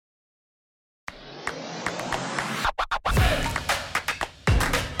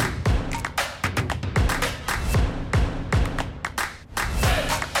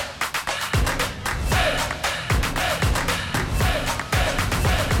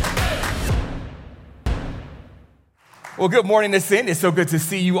Well, good morning, Ascent. It's so good to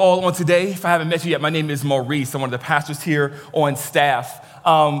see you all on today. If I haven't met you yet, my name is Maurice. I'm one of the pastors here on staff.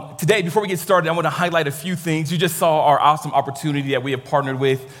 Today, before we get started, I want to highlight a few things. You just saw our awesome opportunity that we have partnered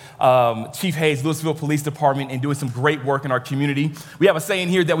with Chief Hayes, Louisville Police Department, and doing some great work in our community. We have a saying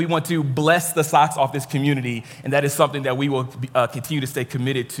here that we want to bless the socks off this community, and that is something that we will continue to stay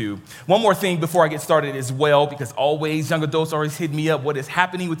committed to. One more thing before I get started as well, because always young adults always hit me up. What is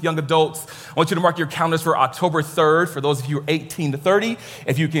happening with young adults? I want you to mark your calendars for October 3rd. For those of you who are 18 to 30,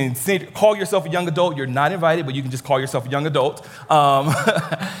 if you can call yourself a young adult, you're not invited, but you can just call yourself a young adult.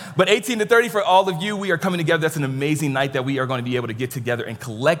 But 18 to 30, for all of you, we are coming together. That's an amazing night that we are going to be able to get together and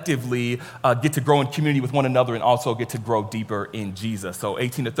collectively get to grow in community with one another and also get to grow deeper in Jesus. So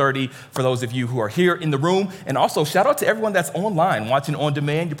 18 to 30, for those of you who are here in the room. And also shout out to everyone that's online, watching on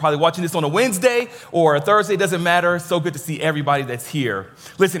demand. You're probably watching this on a Wednesday or a Thursday, doesn't matter. So good to see everybody that's here.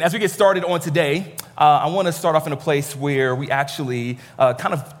 Listen, as we get started on today, I want to start off in a place where we actually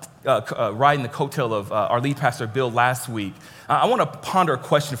riding the coattail of our lead pastor, Bill, last week. I want to ponder a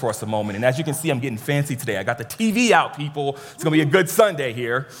question for us a moment. And as you can see, I'm getting fancy today. I got the TV out, people. It's going to be a good Sunday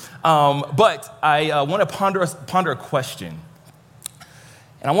here. But I want to ponder a question.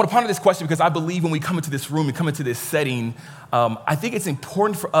 And I want to ponder this question because I believe when we come into this room and come into this setting, I think it's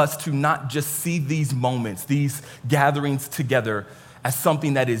important for us to not just see these moments, these gatherings together, as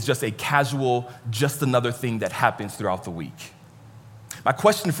something that is just a casual, just another thing that happens throughout the week. My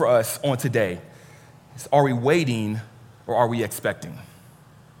question for us on today is, are we waiting or are we expecting?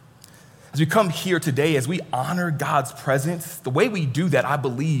 As we come here today, as we honor God's presence, the way we do that, I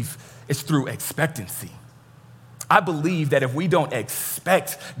believe, is through expectancy. I believe that if we don't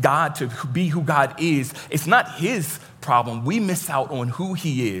expect God to be who God is, it's not his problem. We miss out on who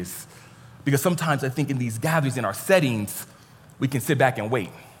he is. Because sometimes I think in these gatherings, in our settings, we can sit back and wait.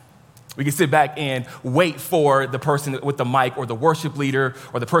 We can sit back and wait for the person with the mic or the worship leader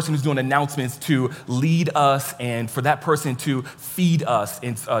or the person who's doing announcements to lead us and for that person to feed us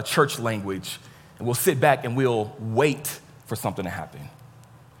in church language. And we'll sit back and we'll wait for something to happen.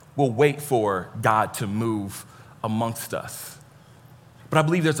 We'll wait for God to move amongst us. But I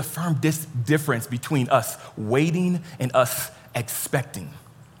believe there's a firm difference between us waiting and us expecting.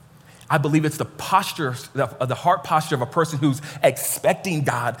 I believe it's the posture, the heart posture of a person who's expecting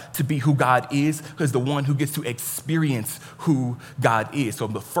God to be who God is the one who gets to experience who God is. So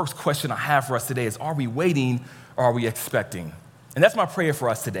the first question I have for us today is, are we waiting or are we expecting? And that's my prayer for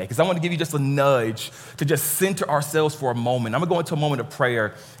us today, because I want to give you just a nudge to just center ourselves for a moment. I'm going to go into a moment of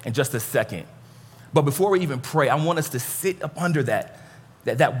prayer in just a second. But before we even pray, I want us to sit up under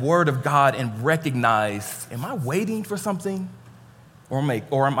that word of God and recognize, am I waiting for something? Or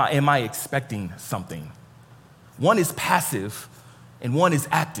am I expecting something? One is passive and one is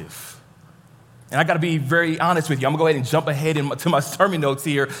active. And I got to be very honest with you. I'm going to go ahead and jump ahead to my sermon notes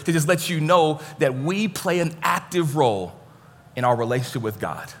here to just let you know that we play an active role in our relationship with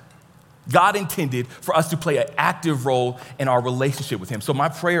God. God intended for us to play an active role in our relationship with him. So my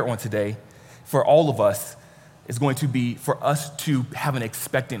prayer on today for all of us is going to be for us to have an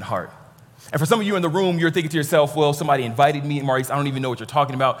expectant heart. And for some of you in the room, you're thinking to yourself, well, somebody invited me, Maurice, I don't even know what you're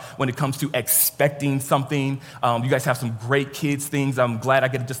talking about when it comes to expecting something. You guys have some great kids things. I'm glad I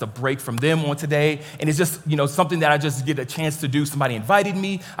get just a break from them on today. And it's just, something that I just get a chance to do. Somebody invited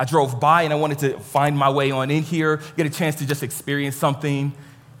me. I drove by and I wanted to find my way on in here, get a chance to just experience something.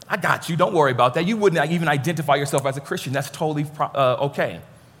 I got you. Don't worry about that. You wouldn't even identify yourself as a Christian. That's totally okay.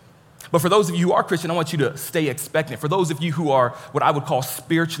 But for those of you who are Christian, I want you to stay expectant. For those of you who are what I would call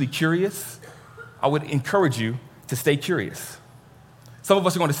spiritually curious, I would encourage you to stay curious. Some of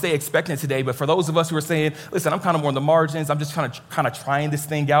us are going to stay expectant today, but for those of us who are saying, listen, I'm kind of more on the margins, I'm just kind of trying this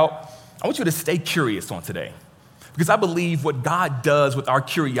thing out, I want you to stay curious on today. Because I believe what God does with our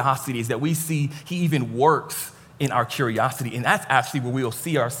curiosity is that we see he even works in our curiosity. And that's actually where we'll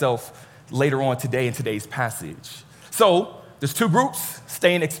see ourselves later on today in today's passage. So there's two groups,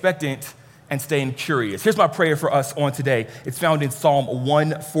 staying expectant and staying curious. Here's my prayer for us on today. It's found in Psalm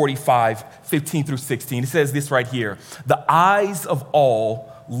 145, 15 through 16. It says this right here: the eyes of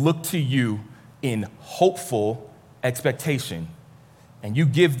all look to you in hopeful expectation, and you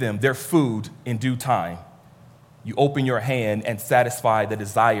give them their food in due time. You open your hand and satisfy the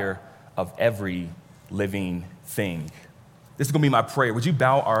desire of every living thing. This is gonna be my prayer. Would you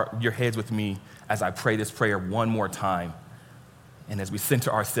bow your heads with me as I pray this prayer one more time? And as we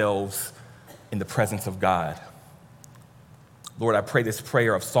center ourselves in the presence of God. Lord, I pray this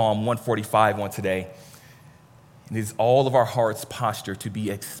prayer of Psalm 145 on today. It is all of our heart's posture to be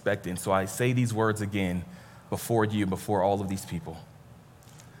expectant. So I say these words again before you, before all of these people.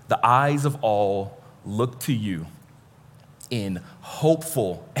 The eyes of all look to you in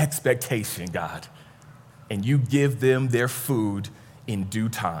hopeful expectation, God, and you give them their food in due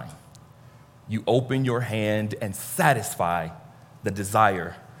time. You open your hand and satisfy the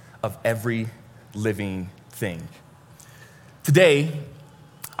desire of every living thing. Today,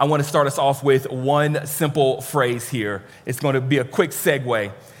 I want to start us off with one simple phrase here. It's going to be a quick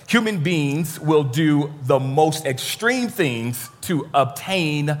segue. Human beings will do the most extreme things to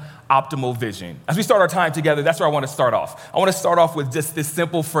obtain optimal vision. As we start our time together, that's where I want to start off. I want to start off with just this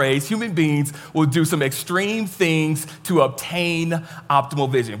simple phrase. Human beings will do some extreme things to obtain optimal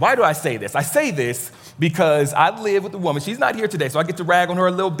vision. Why do I say this? I say this because I live with a woman. She's not here today, so I get to rag on her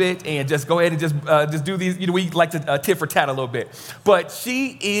a little bit and just go ahead and just do these. We like to tit for tat a little bit. But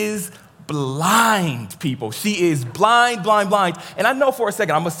she is blind, people. She is blind. And I know for a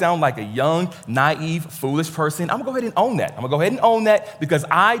second I'm going to sound like a young, naive, foolish person. I'm going to go ahead and own that because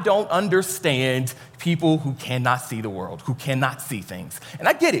I don't understand people who cannot see the world, who cannot see things. And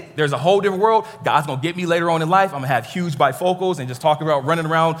I get it. There's a whole different world. God's going to get me later on in life. I'm going to have huge bifocals and just talk about running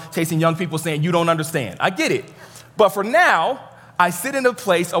around chasing young people saying, you don't understand. I get it. But for now, I sit in a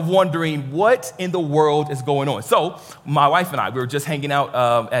place of wondering what in the world is going on. So my wife and I, we were just hanging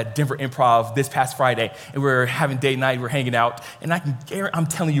out at Denver Improv this past Friday, and we were having date night, we were hanging out, and I'm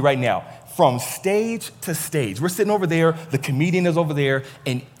telling you right now, from stage to stage, we're sitting over there, the comedian is over there,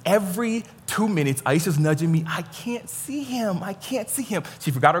 and every 2 minutes, Aisha's nudging me, I can't see him.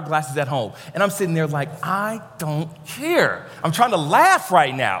 She forgot her glasses at home, and I'm sitting there like, I don't care. I'm trying to laugh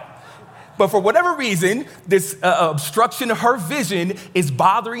right now. But for whatever reason, this obstruction of her vision is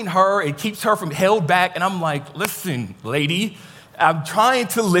bothering her. It keeps her from held back. And I'm like, listen, lady, I'm trying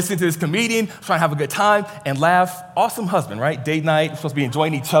to listen to this comedian, trying to have a good time and laugh. Awesome husband, right? Date night, we're supposed to be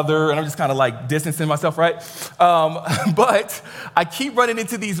enjoying each other. And I'm just kind of like distancing myself, right? But I keep running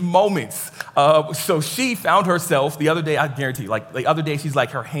into these moments. So she found herself the other day, I guarantee you, like the other day, she's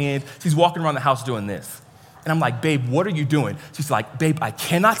like she's walking around the house doing this. And I'm like, babe, what are you doing? She's like, babe, I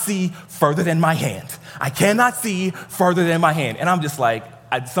cannot see further than my hand. And I'm just like,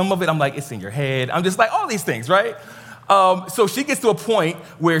 some of it, I'm like, it's in your head. I'm just like, all these things, right? So she gets to a point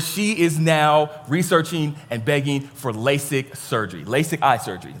where she is now researching and begging for LASIK surgery, LASIK eye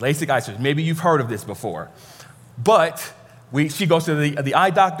surgery. Maybe you've heard of this before. But she goes to the eye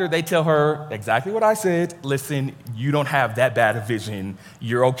doctor. They tell her exactly what I said. Listen, you don't have that bad of vision.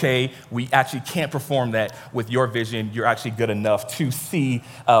 You're okay. We actually can't perform that with your vision. You're actually good enough to see.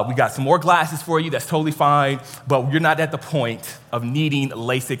 We got some more glasses for you. That's totally fine. But you're not at the point of needing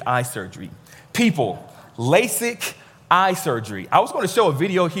LASIK eye surgery. People, LASIK eye surgery. I was going to show a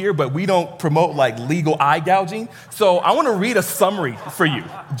video here, but we don't promote like legal eye gouging. So I want to read a summary for you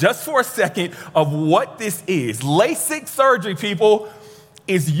just for a second of what this is. LASIK surgery, people,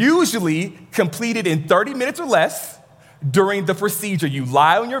 is usually completed in 30 minutes or less. During the procedure, you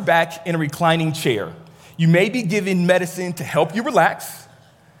lie on your back in a reclining chair. You may be given medicine to help you relax.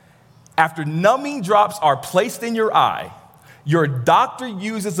 After numbing drops are placed in your eye, your doctor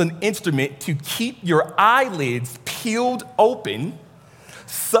uses an instrument to keep your eyelids peeled open.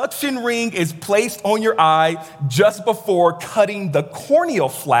 Suction ring is placed on your eye just before cutting the corneal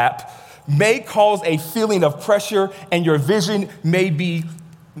flap, may cause a feeling of pressure, and your vision may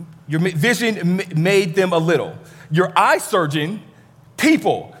dim a little. Your eye surgeon,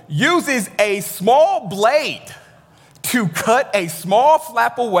 people, uses a small blade to cut a small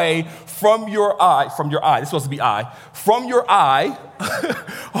flap away from your eye, it's supposed to be eye, from your eye.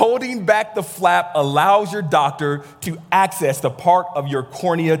 Holding back the flap allows your doctor to access the part of your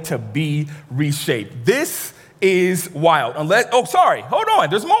cornea to be reshaped. This is wild. Hold on,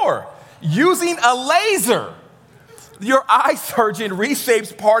 there's more. Using a laser, your eye surgeon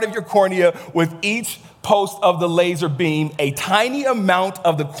reshapes part of your cornea with each post of the laser beam. A tiny amount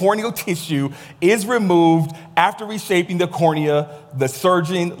of the corneal tissue is removed. After reshaping the cornea, the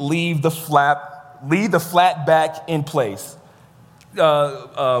surgeon leave the flat back in place.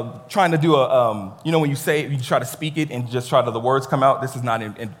 Trying to do when you say it, you try to speak it and just the words come out. This is not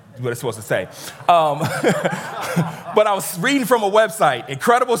in what it's supposed to say. But I was reading from a website,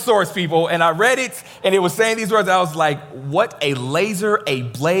 incredible source, people, and I read it, and it was saying these words. I was like, what, a laser, a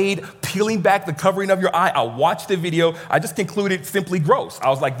blade, peeling back the covering of your eye? I watched the video. I just concluded simply gross. I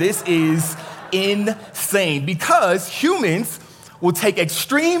was like, this is insane, because humans will take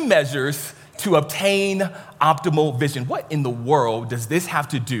extreme measures to obtain optimal vision. What in the world does this have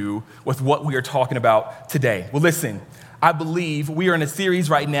to do with what we are talking about today? Well, listen, I believe we are in a series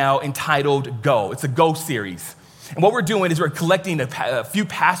right now entitled Go. It's a Go series. And what we're doing is we're collecting a few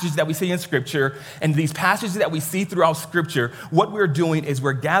passages that we see in Scripture, and these passages that we see throughout Scripture, what we're doing is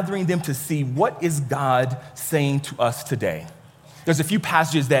we're gathering them to see what is God saying to us today. There's a few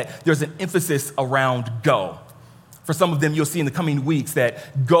passages that there's an emphasis around go. For some of them, you'll see in the coming weeks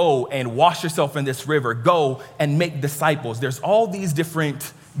that go and wash yourself in this river, go and make disciples. There's all these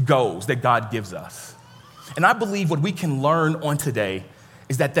different goes that God gives us. And I believe what we can learn on today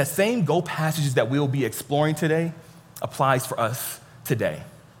is that that same go passages that we'll be exploring today applies for us today.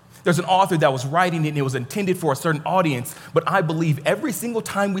 There's an author that was writing it, and it was intended for a certain audience, but I believe every single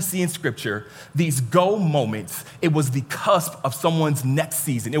time we see in Scripture these go moments, it was the cusp of someone's next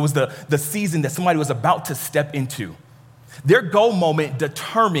season. It was the season that somebody was about to step into. Their go moment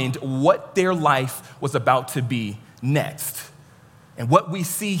determined what their life was about to be next. And what we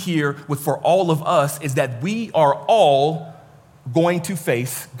see here for all of us is that we are all going to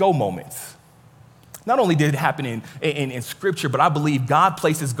face go moments. Not only did it happen in Scripture, but I believe God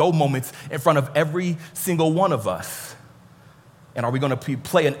places go moments in front of every single one of us. And are we going to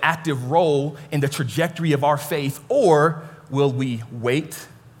play an active role in the trajectory of our faith, or will we wait,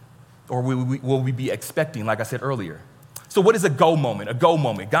 or will we be expecting, like I said earlier? So what is a go moment? A go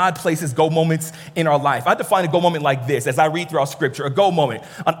moment. God places go moments in our life. I define a go moment like this as I read throughout Scripture. A go moment,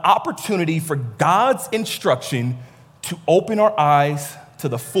 an opportunity for God's instruction to open our eyes to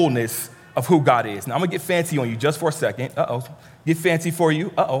the fullness of who God is. Now, I'm going to get fancy on you just for a second. Get fancy for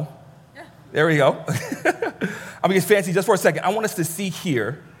you. There we go. I'm going to get fancy just for a second. I want us to see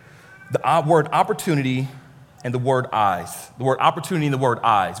here the word opportunity and the word eyes. The word opportunity and the word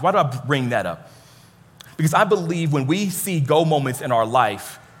eyes. Why do I bring that up? Because I believe when we see go moments in our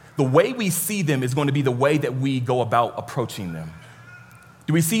life, the way we see them is going to be the way that we go about approaching them.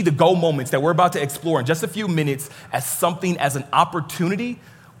 Do we see the go moments that we're about to explore in just a few minutes as something, as an opportunity,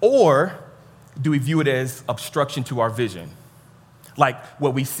 or do we view it as obstruction to our vision? Like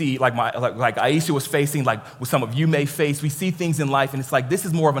what we see, like Aisha was facing, like what some of you may face. We see things in life, and it's like, this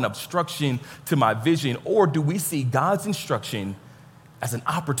is more of an obstruction to my vision, or do we see God's instruction as an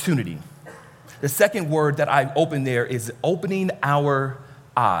opportunity? The second word that I open there is opening our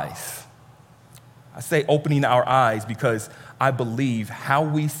eyes. I say opening our eyes because I believe how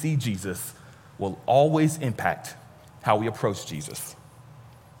we see Jesus will always impact how we approach Jesus.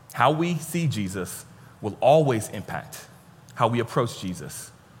 How we see Jesus will always impact how we approach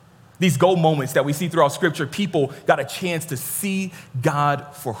Jesus. These go moments that we see throughout Scripture, people got a chance to see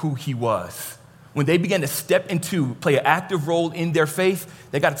God for who he was. When they began to step into, play an active role in their faith,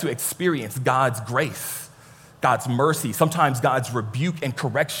 they got to experience God's grace, God's mercy, sometimes God's rebuke and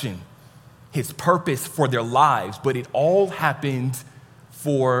correction, his purpose for their lives. But it all happened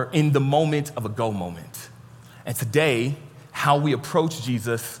in the moment of a go moment. And today, how we approach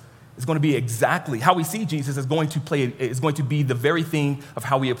Jesus is going to be exactly how we see Jesus is going to be the very thing of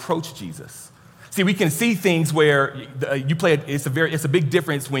how we approach Jesus. See, we can see things where it's a big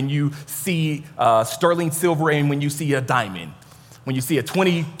difference when you see sterling silver and when you see a diamond. When you see a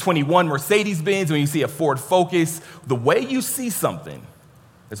 2021 Mercedes-Benz, when you see a Ford Focus, the way you see something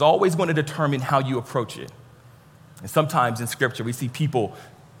is always going to determine how you approach it. And sometimes in Scripture, we see people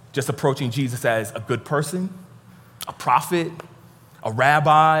just approaching Jesus as a good person, a prophet, a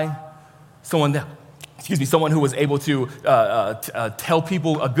rabbi, someone who was able to tell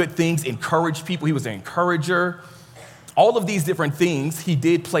people good things, encourage people. He was an encourager. All of these different things, he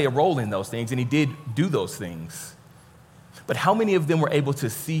did play a role in those things, and he did do those things. But how many of them were able to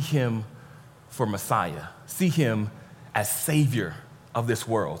see him for Messiah, see him as Savior of this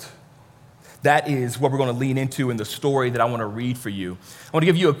world? That is what we're going to lean into in the story that I want to read for you. I want to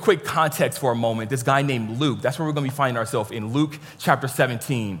give you a quick context for a moment. This guy named Luke, that's where we're going to be finding ourselves in Luke chapter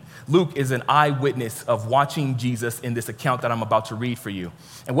 17. Luke is an eyewitness of watching Jesus in this account that I'm about to read for you.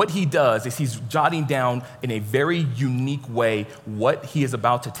 And what he does is he's jotting down in a very unique way what he is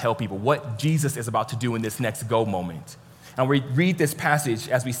about to tell people, what Jesus is about to do in this next go moment. And we read this passage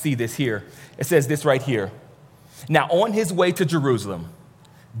as we see this here. It says this right here. Now, on his way to Jerusalem,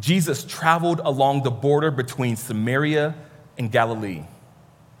 Jesus traveled along the border between Samaria and Galilee.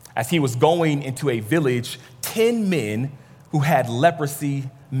 As he was going into a village, 10 men who had leprosy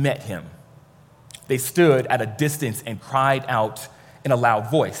met him. They stood at a distance and cried out in a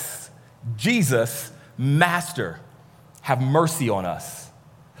loud voice, "Jesus, Master, have mercy on us."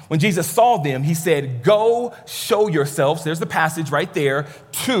 When Jesus saw them, he said, "Go show yourselves," there's the passage right there,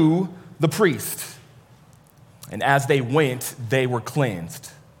 "to the priest." And as they went, they were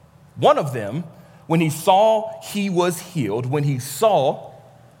cleansed. One of them, when he saw that he was healed, when he saw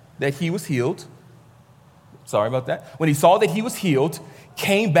that he was healed,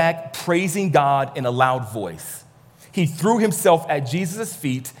 came back praising God in a loud voice. He threw himself at Jesus'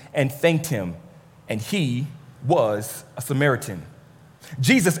 feet and thanked him, and he was a Samaritan.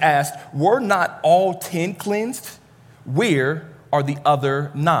 Jesus asked, "Were not all 10 cleansed? Where are the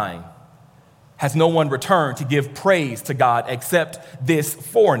other 9? Has no one returned to give praise to God except this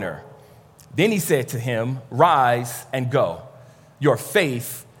foreigner?" Then he said to him, "Rise and go. Your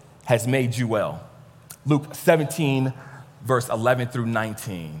faith has made you well." Luke 17, verse 11 through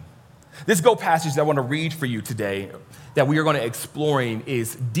 19. This go passage that I want to read for you today, that we are going to exploring,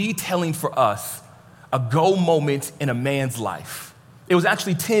 is detailing for us a go moment in a man's life. It was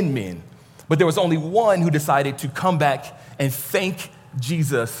actually 10 men, but there was only one who decided to come back and thank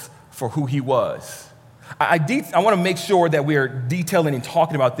Jesus for who he was. I want to make sure that we're detailing and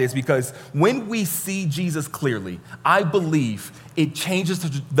talking about this, because when we see Jesus clearly, I believe it changes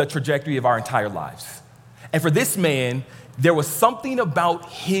the trajectory of our entire lives. And for this man, there was something about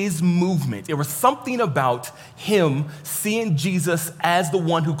his movement. There was something about him seeing Jesus as the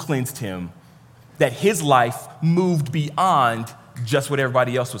one who cleansed him, that his life moved beyond just what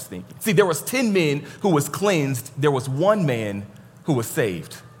everybody else was thinking. See, there was 10 men who was cleansed. There was one man who was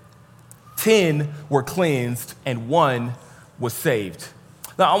saved. 10 were cleansed and one was saved.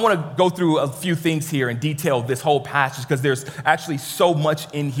 Now, I want to go through a few things here and detail this whole passage, because there's actually so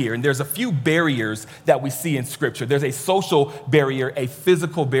much in here. And there's a few barriers that we see in Scripture. There's a social barrier, a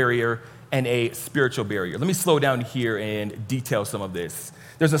physical barrier, and a spiritual barrier. Let me slow down here and detail some of this.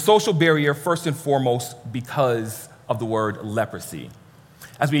 There's a social barrier, first and foremost, because of the word leprosy.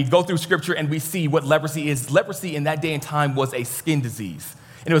 As we go through Scripture and we see what leprosy is, leprosy in that day and time was a skin disease.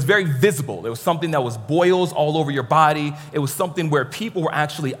 And it was very visible. It was something that was boils all over your body. It was something where people were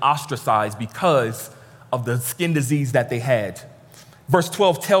actually ostracized because of the skin disease that they had. Verse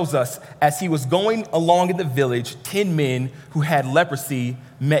 12 tells us, as he was going along in the village, 10 men who had leprosy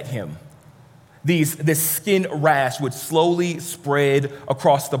met him. This skin rash would slowly spread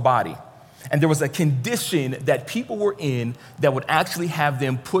across the body. And there was a condition that people were in that would actually have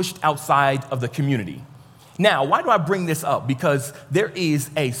them pushed outside of the community. Now, why do I bring this up? Because there is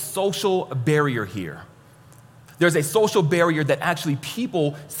a social barrier here. There's a social barrier that actually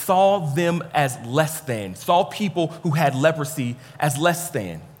people saw them as less than, saw people who had leprosy as less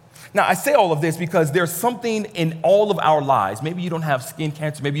than. Now, I say all of this because there's something in all of our lives. Maybe you don't have skin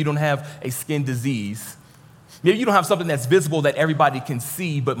cancer. Maybe you don't have a skin disease. Maybe you don't have something that's visible that everybody can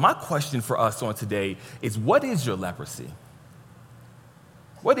see. But my question for us on today is, what is your leprosy?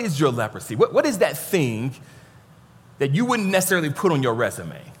 What is your leprosy? What is that thing that you wouldn't necessarily put on your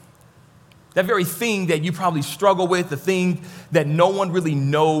resume? That very thing that you probably struggle with, the thing that no one really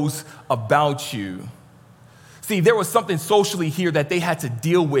knows about you. See, there was something socially here that they had to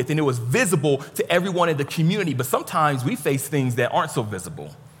deal with, and it was visible to everyone in the community. But sometimes we face things that aren't so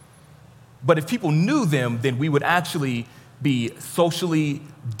visible. But if people knew them, then we would actually be socially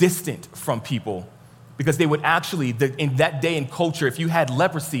distant from people, because they would actually, in that day and culture, if you had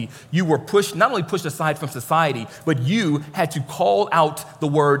leprosy, you were not only pushed aside from society, but you had to call out the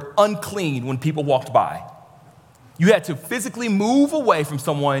word unclean when people walked by. You had to physically move away from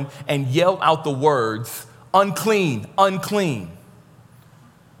someone and yell out the words, unclean, unclean.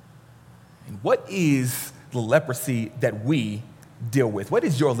 And what is the leprosy that we deal with? What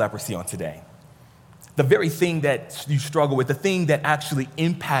is your leprosy on today? The very thing that you struggle with, the thing that actually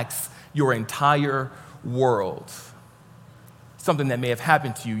impacts your entire world. Something that may have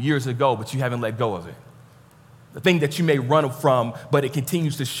happened to you years ago, but you haven't let go of it. The thing that you may run from, but it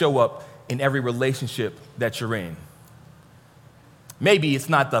continues to show up in every relationship that you're in. Maybe it's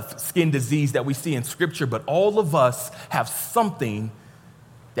not the skin disease that we see in Scripture, but all of us have something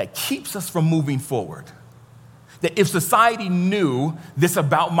that keeps us from moving forward. That if society knew this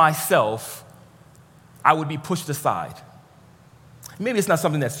about myself, I would be pushed aside. Maybe it's not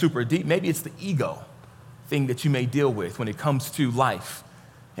something that's super deep. Maybe it's the ego thing that you may deal with when it comes to life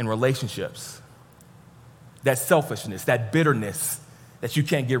and relationships. That selfishness, that bitterness that you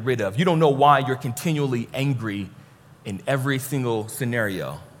can't get rid of. You don't know why you're continually angry in every single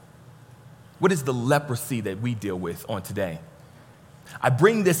scenario. What is the leprosy that we deal with on today? I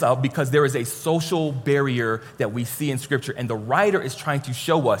bring this up because there is a social barrier that we see in Scripture, and the writer is trying to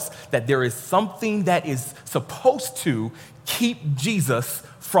show us that there is something that is supposed to keep Jesus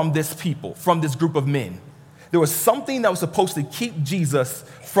from this people, from this group of men. There was something that was supposed to keep Jesus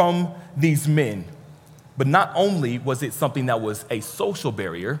from these men. But not only was it something that was a social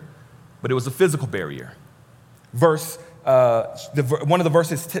barrier, but it was a physical barrier. One of the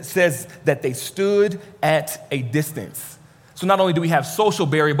verses says that they stood at a distance. So not only do we have social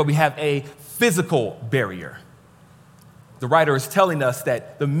barrier, but we have a physical barrier. The writer is telling us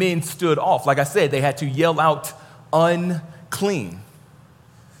that the men stood off. Like I said, they had to yell out, unclean.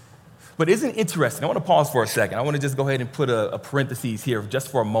 But isn't it interesting? I want to pause for a second. I want to just go ahead and put a parenthesis here just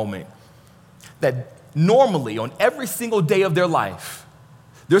for a moment. That normally on every single day of their life,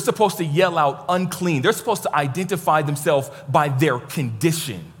 they're supposed to yell out unclean. They're supposed to identify themselves by their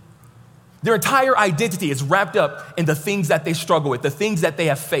condition. Their entire identity is wrapped up in the things that they struggle with, the things that they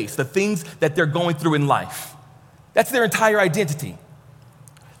have faced, the things that they're going through in life. That's their entire identity.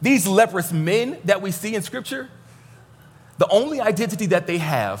 These leprous men that we see in Scripture, the only identity that they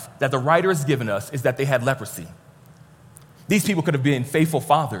have, that the writer has given us, is that they had leprosy. These people could have been faithful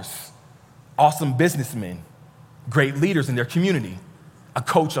fathers, awesome businessmen, great leaders in their community, a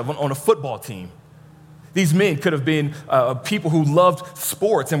coach on a football team. These men could have been people who loved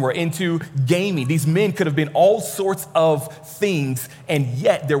sports and were into gaming. These men could have been all sorts of things, and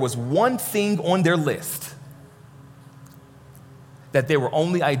yet there was one thing on their list that they were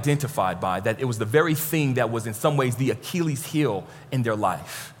only identified by, that it was the very thing that was in some ways the Achilles heel in their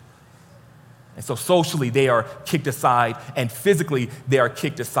life. And so socially, they are kicked aside, and physically, they are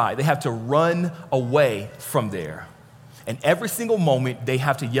kicked aside. They have to run away from there. And every single moment, they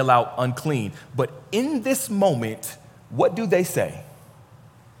have to yell out unclean. But in this moment, what do they say?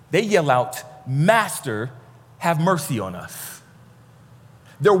 They yell out, "Master, have mercy on us."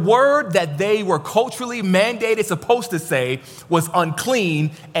 The word that they were culturally mandated supposed to say was unclean,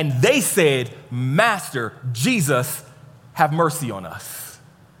 and they said, "Master, Jesus, have mercy on us."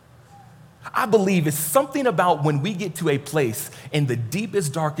 I believe it's something about when we get to a place in the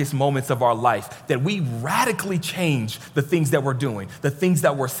deepest, darkest moments of our life that we radically change the things that we're doing, the things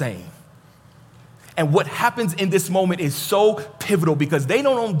that we're saying. And what happens in this moment is so pivotal because they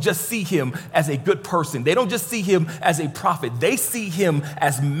don't just see him as a good person. They don't just see him as a prophet. They see him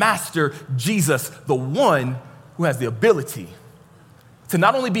as Master Jesus, the one who has the ability to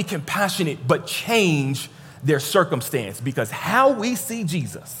not only be compassionate, but change their circumstance, because how we see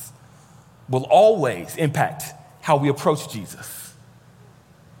Jesus will always impact how we approach Jesus.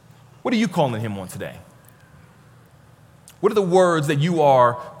 What are you calling him on today? What are the words that you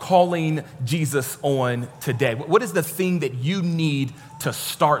are calling Jesus on today? What is the thing that you need to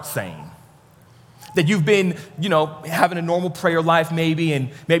start saying? That you've been, having a normal prayer life maybe, and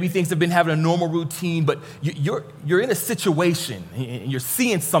maybe things have been having a normal routine, but you're in a situation and you're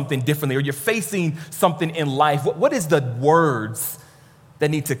seeing something differently, or you're facing something in life. What is the words that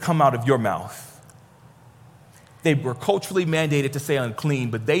need to come out of your mouth? They were culturally mandated to say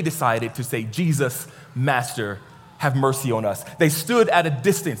unclean, but they decided to say, "Jesus, Master, have mercy on us." They stood at a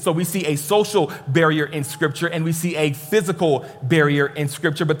distance. So we see a social barrier in Scripture and we see a physical barrier in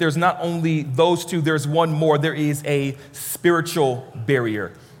Scripture, but there's not only those two, there's one more. There is a spiritual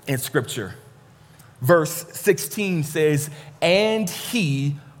barrier in Scripture. Verse 16 says, "And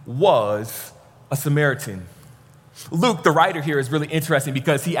he was a Samaritan." Luke, the writer here, is really interesting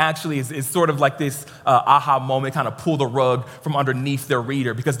because he actually is sort of like this aha moment, kind of pull the rug from underneath their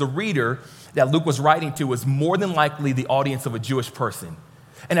reader, because the reader that Luke was writing to was more than likely the audience of a Jewish person.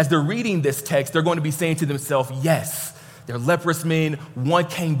 And as they're reading this text, they're going to be saying to themselves, yes, they're leprous men. One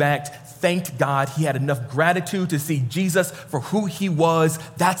came back, thanked God. He had enough gratitude to see Jesus for who he was.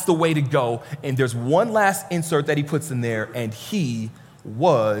 That's the way to go. And there's one last insert that he puts in there, and he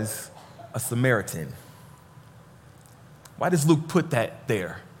was a Samaritan. Why does Luke put that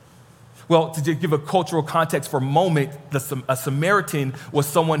there? Well, to give a cultural context for a moment, a Samaritan was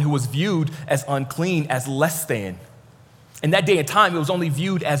someone who was viewed as unclean, as less than. In that day and time, it was only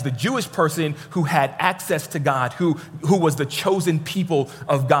viewed as the Jewish person who had access to God, who was the chosen people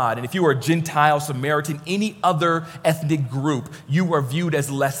of God. And if you were a Gentile, Samaritan, any other ethnic group, you were viewed as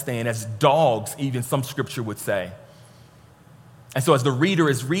less than, as dogs, even some scripture would say. And so as the reader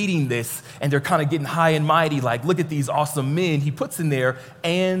is reading this and they're kind of getting high and mighty, like, look at these awesome men, he puts in there,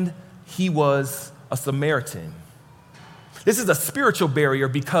 and he was a Samaritan. This is a spiritual barrier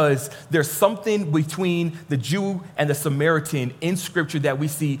because there's something between the Jew and the Samaritan in Scripture that we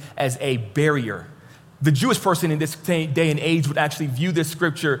see as a barrier. The Jewish person in this day and age would actually view this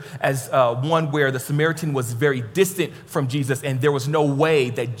Scripture as one where the Samaritan was very distant from Jesus, and there was no way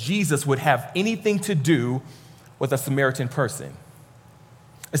that Jesus would have anything to do with a Samaritan person.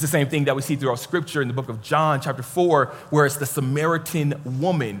 It's the same thing that we see throughout Scripture in the book of John, chapter 4, where it's the Samaritan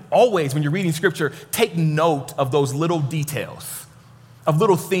woman. Always, when you're reading Scripture, take note of those little details, of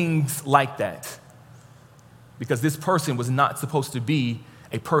little things like that. Because this person was not supposed to be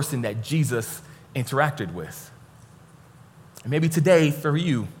a person that Jesus interacted with. And maybe today, for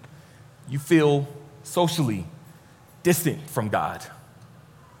you, you feel socially distant from God.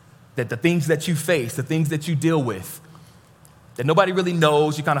 That the things that you face, the things that you deal with, that nobody really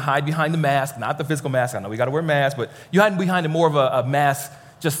knows. You kind of hide behind the mask, not the physical mask. I know we got to wear masks, but you hide behind more of a mask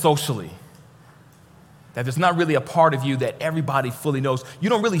just socially. That there's not really a part of you that everybody fully knows. You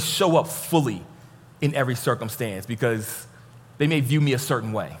don't really show up fully in every circumstance because they may view me a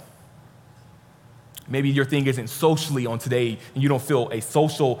certain way. Maybe your thing isn't socially on today and you don't feel a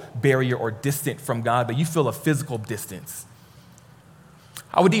social barrier or distant from God, but you feel a physical distance.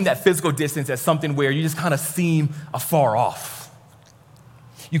 I would deem that physical distance as something where you just kind of seem afar off.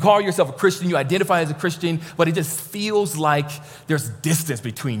 You call yourself a Christian, you identify as a Christian, but it just feels like there's distance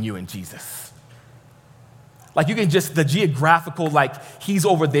between you and Jesus. Like you can just, the geographical, like he's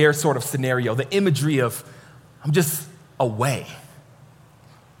over there sort of scenario, the imagery of I'm just away.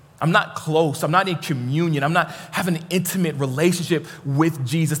 I'm not close. I'm not in communion. I'm not having an intimate relationship with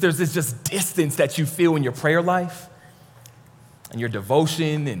Jesus. There's this just distance that you feel in your prayer life and your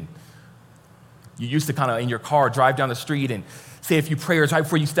devotion. And you used to kind of in your car drive down the street and say a few prayers right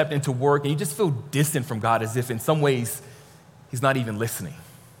before you stepped into work. And you just feel distant from God as if in some ways he's not even listening.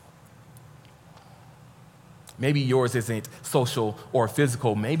 Maybe yours isn't social or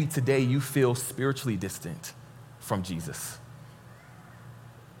physical. Maybe today you feel spiritually distant from Jesus.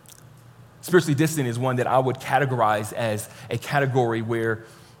 Spiritually distant is one that I would categorize as a category where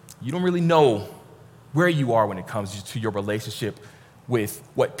you don't really know where you are when it comes to your relationship with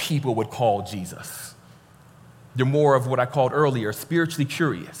what people would call Jesus. You're more of what I called earlier, spiritually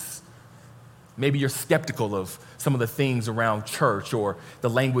curious. Maybe you're skeptical of some of the things around church or the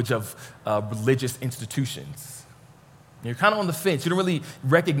language of religious institutions. You're kind of on the fence. You don't really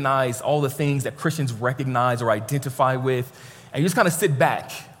recognize all the things that Christians recognize or identify with, and you just kind of sit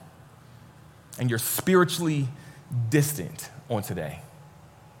back and you're spiritually distant on today.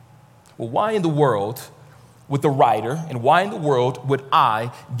 Well, why in the world would the writer and why in the world would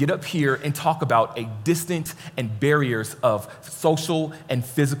I get up here and talk about a distance and barriers of social and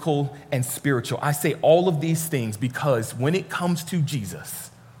physical and spiritual? I say all of these things because when it comes to Jesus,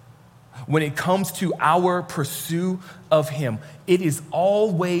 when it comes to our pursuit of him, it is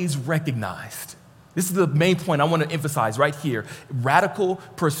always recognized. This is the main point I want to emphasize right here. Radical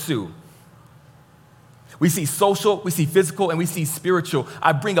pursuit. We see social, we see physical, and we see spiritual.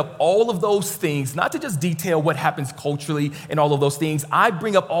 I bring up all of those things, not to just detail what happens culturally and all of those things. I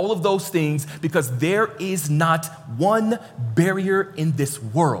bring up all of those things because there is not one barrier in this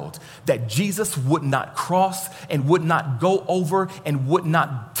world that Jesus would not cross and would not go over and would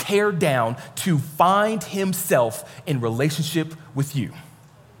not tear down to find himself in relationship with you.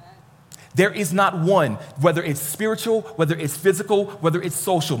 There is not one, whether it's spiritual, whether it's physical, whether it's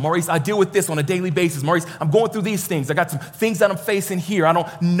social. Maurice, I deal with this on a daily basis. Maurice, I'm going through these things. I got some things that I'm facing here. I don't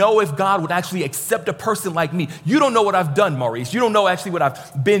know if God would actually accept a person like me. You don't know what I've done, Maurice. You don't know actually what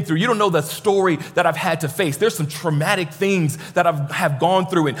I've been through. You don't know the story that I've had to face. There's some traumatic things that I have gone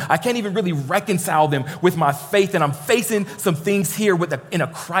through, and I can't even really reconcile them with my faith, and I'm facing some things here in a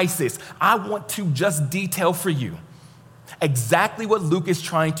crisis. I want to just detail for you exactly what Luke is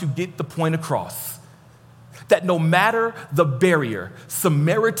trying to get the point across. That no matter the barrier,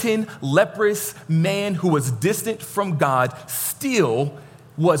 Samaritan, leprous man who was distant from God still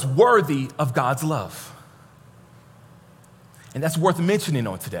was worthy of God's love. And that's worth mentioning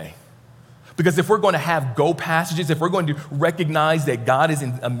on today. Because if we're going to have go passages, if we're going to recognize that God is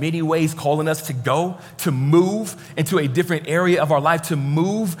in many ways calling us to go, to move into a different area of our life, to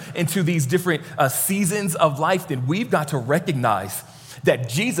move into these different seasons of life, then we've got to recognize that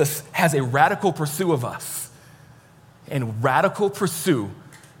Jesus has a radical pursuit of us. And radical pursuit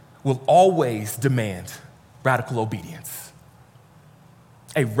will always demand radical obedience.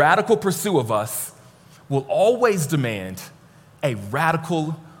 A radical pursuit of us will always demand a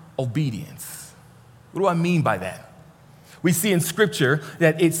radical obedience. What do I mean by that? We see in Scripture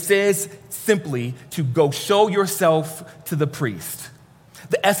that it says simply to go show yourself to the priest.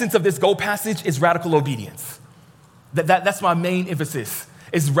 The essence of this go passage is radical obedience. That's my main emphasis,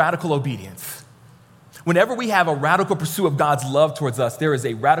 is radical obedience. Whenever we have a radical pursuit of God's love towards us, there is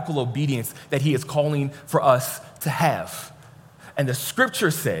a radical obedience that he is calling for us to have. And the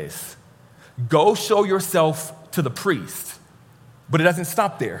Scripture says, go show yourself to the priest. But it doesn't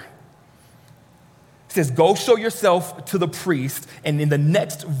stop there. It says, go show yourself to the priest. And in the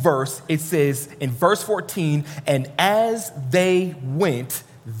next verse, it says in verse 14, and as they went,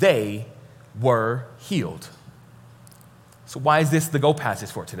 they were healed. So why is this the go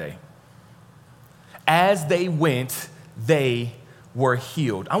passage for today? As they went, they were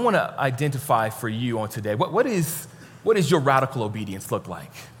healed. I want to identify for you on today, what is your radical obedience look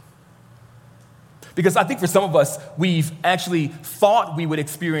like? Because I think for some of us, we've actually thought we would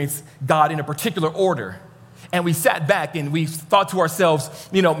experience God in a particular order. And we sat back and we thought to ourselves,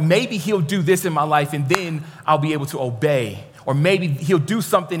 maybe he'll do this in my life and then I'll be able to obey. Or maybe he'll do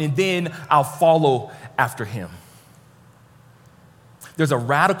something and then I'll follow after him. There's a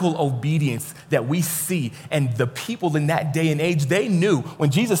radical obedience that we see. And the people in that day and age, they knew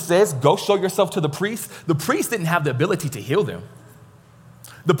when Jesus says, go show yourself to the priest didn't have the ability to heal them.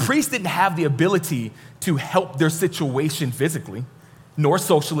 The priest didn't have the ability to help their situation physically, nor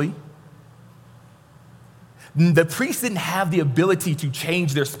socially. The priest didn't have the ability to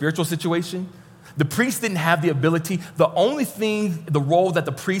change their spiritual situation. The priest didn't have the ability. The only thing, the role that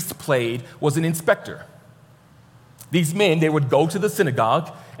the priest played was an inspector. These men, they would go to the synagogue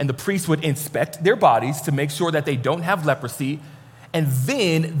and the priest would inspect their bodies to make sure that they don't have leprosy. And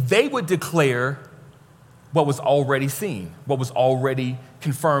then they would declare what was already seen, what was already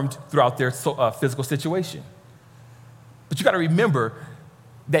confirmed throughout their physical situation. But you got to remember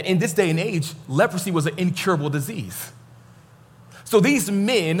that in this day and age, leprosy was an incurable disease. So these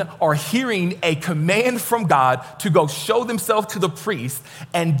men are hearing a command from God to go show themselves to the priest,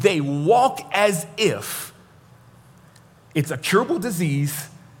 and they walk as if it's a curable disease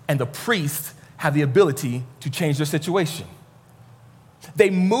and the priests have the ability to change their situation. They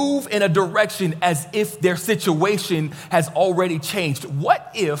move in a direction as if their situation has already changed. What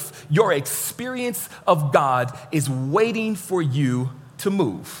if your experience of God is waiting for you to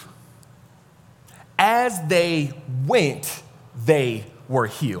move? As they went, they were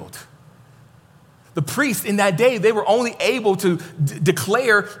healed. The priests in that day, they were only able to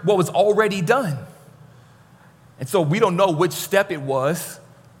declare what was already done. And so we don't know which step it was,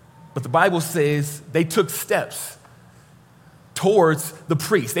 but the Bible says they took steps towards the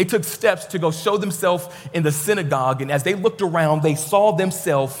priest. They took steps to go show themselves in the synagogue, and as they looked around, they saw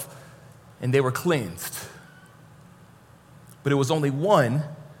themselves and they were cleansed. But it was only one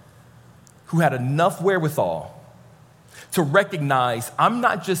who had enough wherewithal to recognize, I'm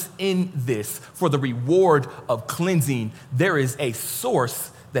not just in this for the reward of cleansing. There is a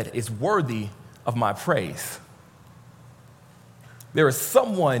source that is worthy of my praise. There is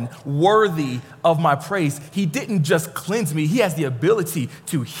someone worthy of my praise. He didn't just cleanse me. He has the ability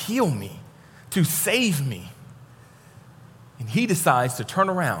to heal me, to save me. And he decides to turn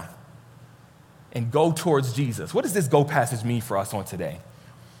around and go towards Jesus. What does this go passage mean for us on today?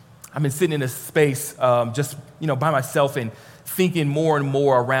 I've been sitting in a space just by myself and thinking more and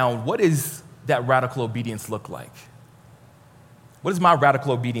more around what does that radical obedience look like? What is my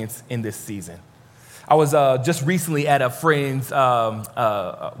radical obedience in this season? I was just recently at a friend's,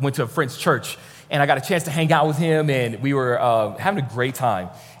 went to a friend's church, and I got a chance to hang out with him, and we were having a great time.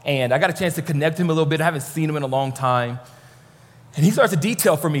 And I got a chance to connect him a little bit. I haven't seen him in a long time. And he starts to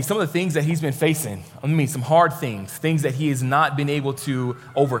detail for me some of the things that he's been facing. Some hard things that he has not been able to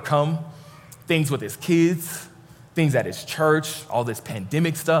overcome, things with his kids, things at his church, all this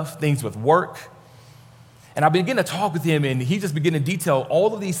pandemic stuff, things with work. And I began to talk with him, and he just began to detail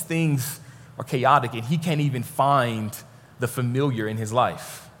all of these things are chaotic, and he can't even find the familiar in his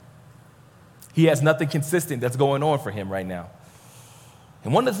life. He has nothing consistent that's going on for him right now.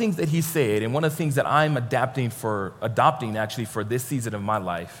 And one of the things that he said, and one of the things that I'm adopting for this season of my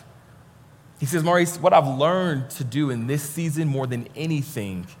life, he says, Maurice, what I've learned to do in this season more than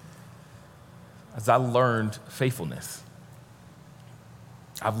anything is I learned faithfulness.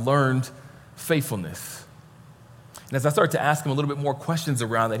 I've learned faithfulness. And as I started to ask him a little bit more questions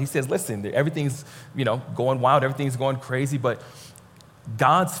around that, he says, listen, everything's, going wild, everything's going crazy, but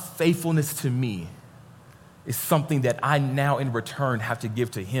God's faithfulness to me is something that I now in return have to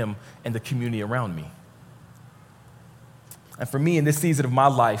give to him and the community around me. And for me in this season of my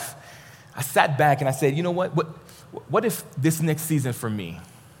life, I sat back and I said, you know what if this next season for me,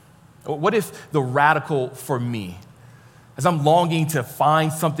 what if the radical for me, as I'm longing to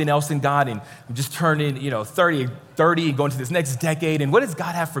find something else in God and I'm just turning, 30 and going to this next decade, and what does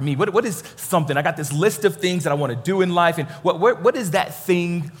God have for me? What is something? I got this list of things that I want to do in life, and what is that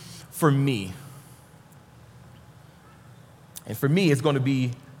thing for me? And for me, it's going to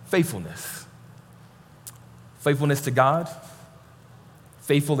be faithfulness. Faithfulness to God,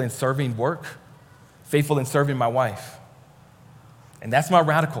 faithful in serving work, faithful in serving my wife. And that's my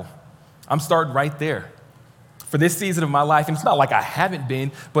radical. I'm starting right there. For this season of my life, and it's not like I haven't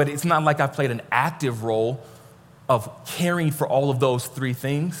been, but it's not like I've played an active role of caring for all of those three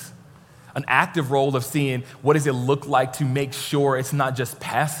things. An active role of seeing what does it look like to make sure it's not just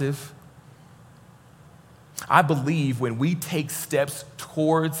passive. I believe when we take steps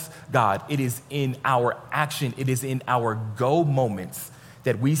towards God, it is in our action, it is in our go moments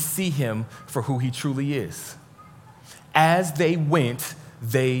that we see him for who he truly is. As they went,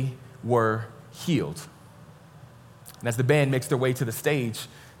 they were healed. And as the band makes their way to the stage,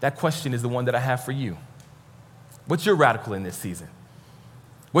 that question is the one that I have for you. What's your radical in this season?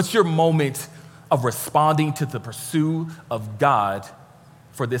 What's your moment of responding to the pursuit of God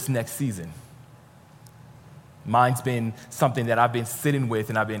for this next season? Mine's been something that I've been sitting with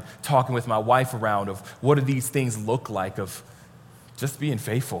and I've been talking with my wife around of what do these things look like of just being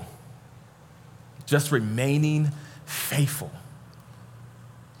faithful, just remaining faithful.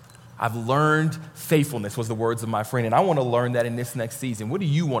 I've learned faithfulness was the words of my friend, and I want to learn that in this next season. What do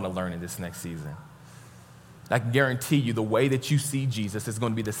you want to learn in this next season? I can guarantee you the way that you see Jesus is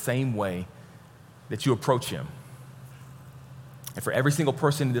going to be the same way that you approach him. And for every single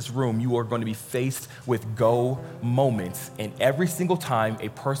person in this room, you are going to be faced with go moments. And every single time a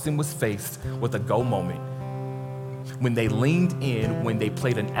person was faced with a go moment, when they leaned in, when they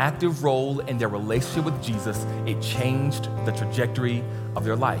played an active role in their relationship with Jesus, it changed the trajectory of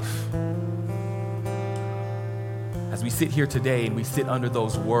their life. As we sit here today and we sit under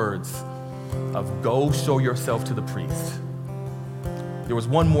those words of go show yourself to the priest, there was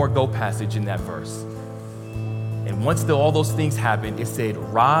one more go passage in that verse. And once all those things happened, it said,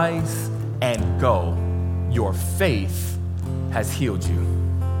 rise and go. Your faith has healed you.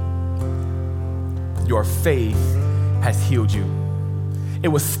 Your faith has healed you. It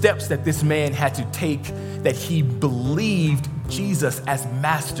was steps that this man had to take, that he believed Jesus as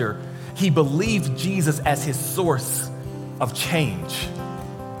master. He believed Jesus as his source of change.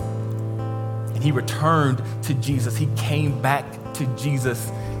 And he returned to Jesus. He came back to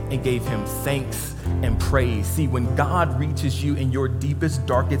Jesus and gave him thanks and praise. See, when God reaches you in your deepest,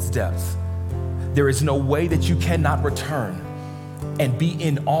 darkest depths, there is no way that you cannot return and be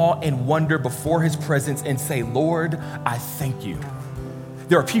in awe and wonder before his presence and say, Lord, I thank you.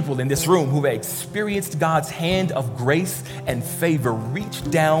 There are people in this room who have experienced God's hand of grace and favor reach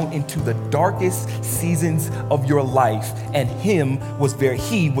down into the darkest seasons of your life, and he was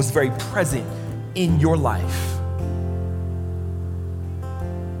very present in your life.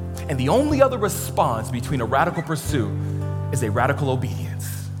 And the only other response between a radical pursuit is a radical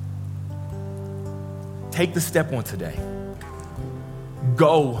obedience. Take the step on today.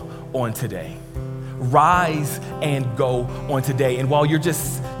 Go on today. Rise and go on today. And while you're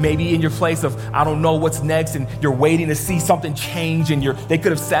just maybe in your place of, I don't know what's next, and you're waiting to see something change, and they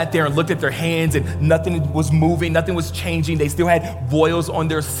could have sat there and looked at their hands and nothing was moving, nothing was changing. They still had boils on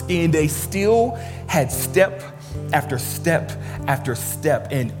their skin. They still had step after step after step.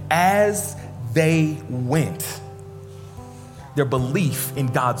 And as they went, their belief in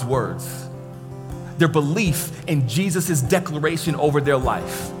God's words, their belief in Jesus' declaration over their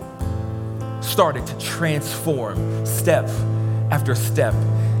life started to transform step after step.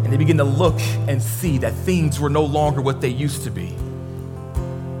 And they began to look and see that things were no longer what they used to be.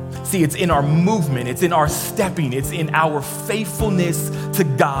 See, it's in our movement, it's in our stepping, it's in our faithfulness to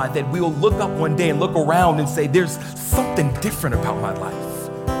God that we'll look up one day and look around and say, there's something different about my life.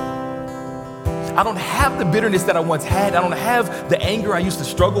 I don't have the bitterness that I once had. I don't have the anger I used to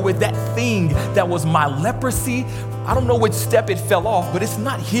struggle with. That thing that was my leprosy, I don't know which step it fell off, but it's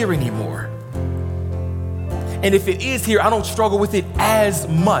not here anymore. And if it is here, I don't struggle with it as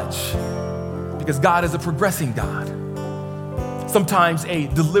much because God is a progressing God. Sometimes a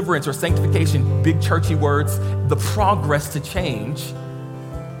deliverance or sanctification, big churchy words, the progress to change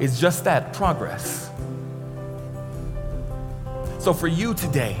is just that, progress. So for you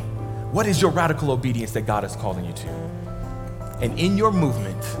today, what is your radical obedience that God is calling you to? And in your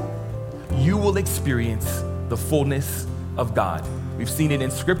movement, you will experience the fullness of God. We've seen it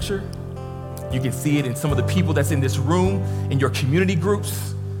in Scripture. You can see it in some of the people that's in this room, in your community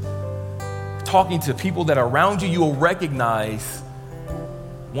groups. Talking to people that are around you, you will recognize,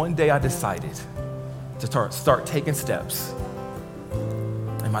 one day I decided to start taking steps,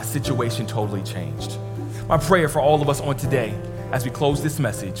 and my situation totally changed. My prayer for all of us on today, as we close this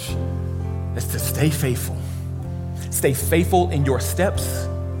message, is to stay faithful. Stay faithful in your steps.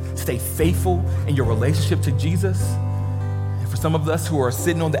 Stay faithful in your relationship to Jesus. And for some of us who are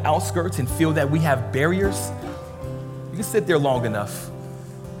sitting on the outskirts and feel that we have barriers, you can sit there long enough.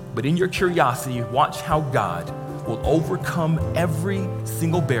 But in your curiosity, watch how God will overcome every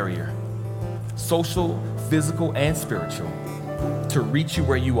single barrier, social, physical, and spiritual, to reach you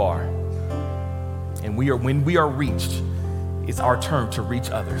where you are. And when we are reached, it's our turn to reach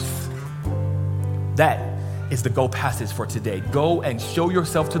others. That is the go passage for today. Go and show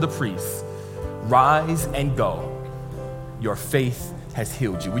yourself to the priest. Rise and go. Your faith has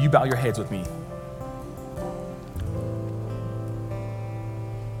healed you. Will you bow your heads with me?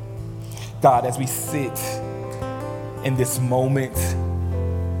 God, as we sit in this moment,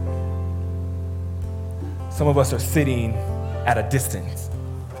 Some of us are sitting at a distance.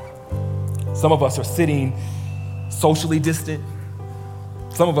 Some of us are sitting socially distant.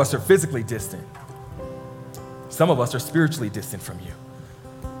 Some of us are physically distant. Some of us are spiritually distant from you.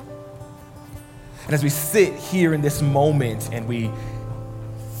 And as we sit here in this moment and we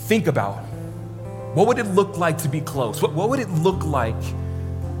think about what would it look like to be close? What would it look like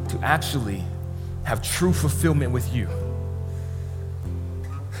to actually have true fulfillment with you?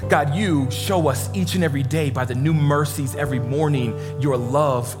 God, you show us each and every day by the new mercies every morning, your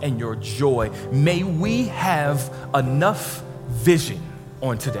love and your joy. May we have enough vision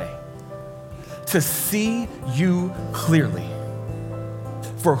on today to see you clearly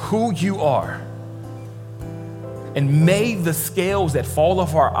for who you are. And may the scales that fall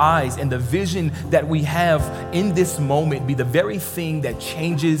off our eyes and the vision that we have in this moment be the very thing that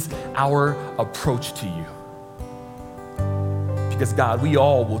changes our approach to you. Because God, we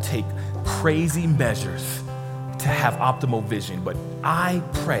all will take crazy measures to have optimal vision, but I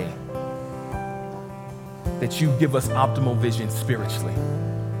pray that you give us optimal vision spiritually,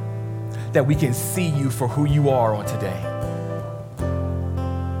 that we can see you for who you are on today.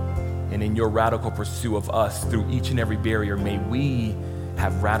 And in your radical pursuit of us through each and every barrier, may we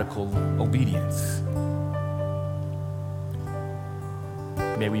have radical obedience.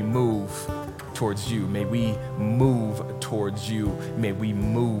 May we move towards you. May we move towards you. May we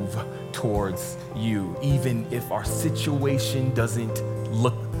move towards you, even if our situation doesn't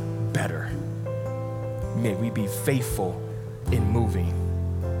look better. May we be faithful in moving.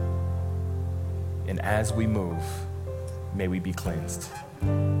 And as we move, may we be cleansed.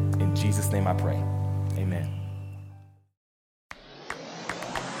 In Jesus' name I pray, amen.